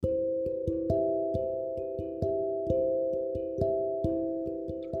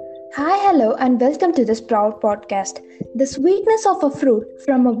Hi, hello, and welcome to this proud podcast. The sweetness of a fruit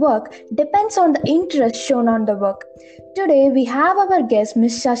from a work depends on the interest shown on the work. Today, we have our guest,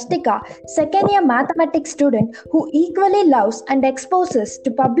 Miss Sasthikaa, second year mathematics student who equally loves and exposes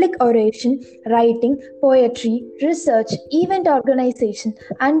to public oration, writing, poetry, research, event organization,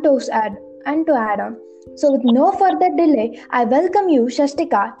 and to add on. So, with no further delay, I welcome you,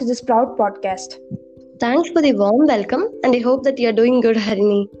 Sasthikaa, to this proud podcast. Thanks for the warm welcome, and I hope that you're doing good,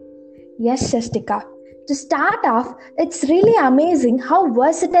 Harini. Yes, Sastika. To start off, it's really amazing how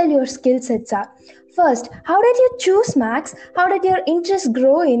versatile your skill sets are. First, how did you choose Max? How did your interest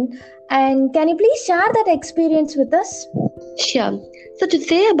grow in? And can you please share that experience with us? Sure. So to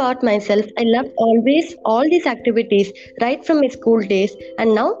say about myself, I loved always all these activities right from my school days,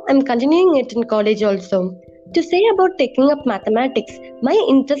 and now I'm continuing it in college also. To say about taking up mathematics, my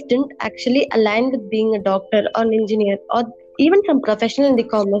interest didn't actually align with being a doctor or an engineer or even some professional in the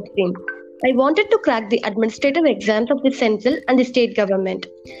commerce stream. I wanted to crack the administrative exams of the central and the state government.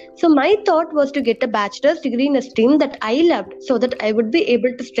 So my thought was to get a bachelor's degree in a stream that I loved so that I would be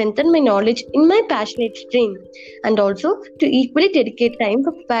able to strengthen my knowledge in my passionate stream and also to equally dedicate time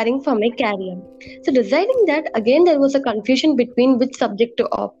for preparing for my career. So deciding that, again there was a confusion between which subject to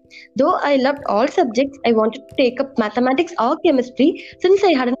opt. Though I loved all subjects, I wanted to take up mathematics or chemistry since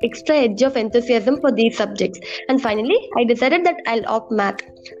I had an extra edge of enthusiasm for these subjects. And finally, I decided that I'll opt math.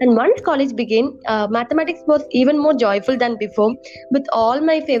 And once college began, mathematics was even more joyful than before, with all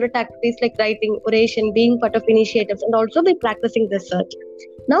my favorite activities like writing, oration, being part of initiatives, and also by practicing research.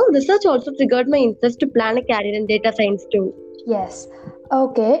 Now, research also triggered my interest to plan a career in data science too. Yes.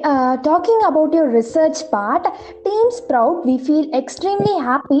 Okay. Talking about your research part, Team Sprout, we feel extremely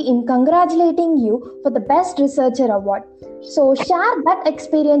happy in congratulating you for the Best Researcher Award. So, share that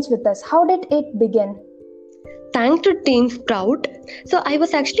experience with us. How did it begin? Thanks to Team Sprout. So I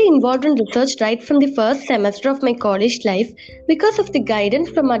was actually involved in research right from the first semester of my college life because of the guidance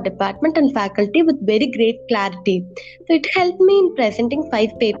from our department and faculty with very great clarity. So it helped me in presenting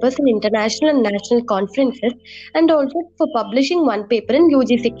 5 papers in international and national conferences and also for publishing 1 paper in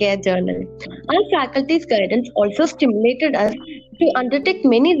UGCKR journal. Our faculty's guidance also stimulated us to undertake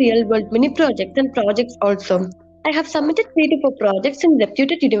many real-world mini projects and projects also. I have submitted 3 to 4 projects in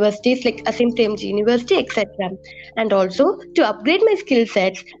reputed universities like Asim Premji University, etc. And also, to upgrade my skill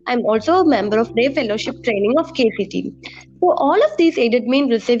sets, I'm also a member of their fellowship training of KCT. So, all of these aided me in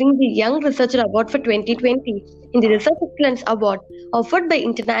receiving the Young Researcher Award for 2020 in the Research Excellence Award offered by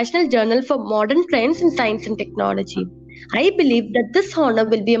International Journal for Modern Trends in Science and Technology. I believe that this honor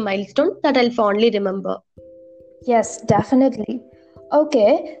will be a milestone that I'll fondly remember. Yes, definitely.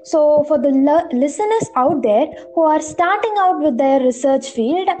 Okay, so for the listeners out there who are starting out with their research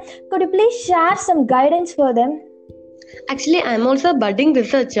field, could you please share some guidance for them? Actually, I'm also a budding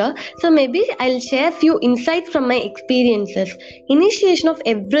researcher, so maybe I'll share a few insights from my experiences. Initiation of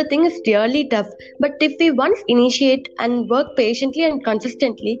everything is really tough, but if we once initiate and work patiently and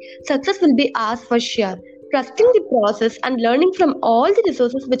consistently, success will be ours for sure. Trusting the process and learning from all the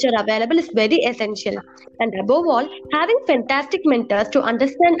resources which are available is very essential. And above all, having fantastic mentors to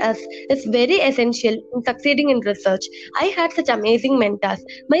understand us is very essential in succeeding in research. I had such amazing mentors,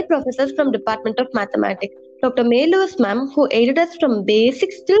 my professors from Department of Mathematics. Dr. May Lewis ma'am, who aided us from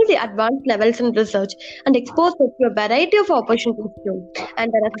basics till the advanced levels in research and exposed us to a variety of opportunities too.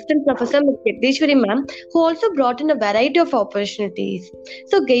 And our assistant professor, Ms. Jagdishwari ma'am, who also brought in a variety of opportunities.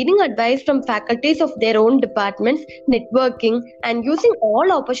 So, gaining advice from faculties of their own departments, networking, and using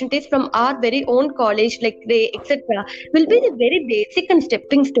all opportunities from our very own college, like Ray, etc., will be the very basic and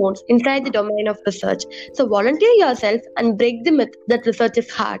stepping stones inside the domain of research. So, volunteer yourself and break the myth that research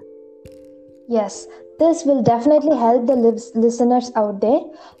is hard. Yes, this will definitely help the listeners out there.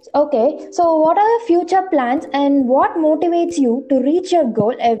 Okay, so what are your future plans and what motivates you to reach your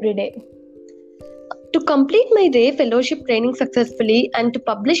goal every day? To complete my Ray Fellowship training successfully and to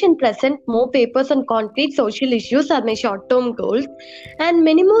publish and present more papers on concrete social issues are my short-term goals, and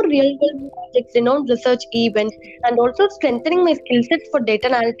many more real-world projects, renowned research events, and also strengthening my skill sets for data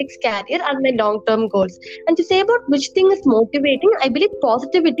analytics career are my long-term goals. And to say about which thing is motivating, I believe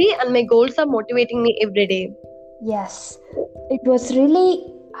positivity and my goals are motivating me every day. Yes, it was really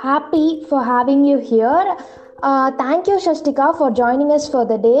happy for having you here. Thank you, Sasthikaa, for joining us for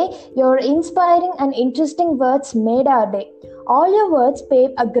the day. Your inspiring and interesting words made our day. All your words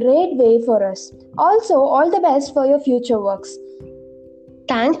paved a great way for us. Also, all the best for your future works.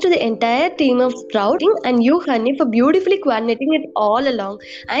 Thanks to the entire team of Sprouting and you, Harini, for beautifully coordinating it all along.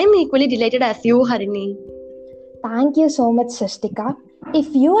 I am equally delighted as you, Harini. Thank you so much, Sasthikaa.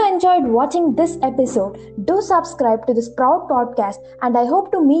 If you enjoyed watching this episode, do subscribe to the Sprout podcast and I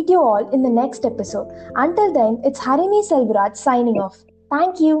hope to meet you all in the next episode. Until then, it's Harini Selvaraj signing off.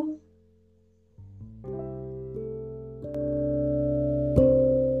 Thank you.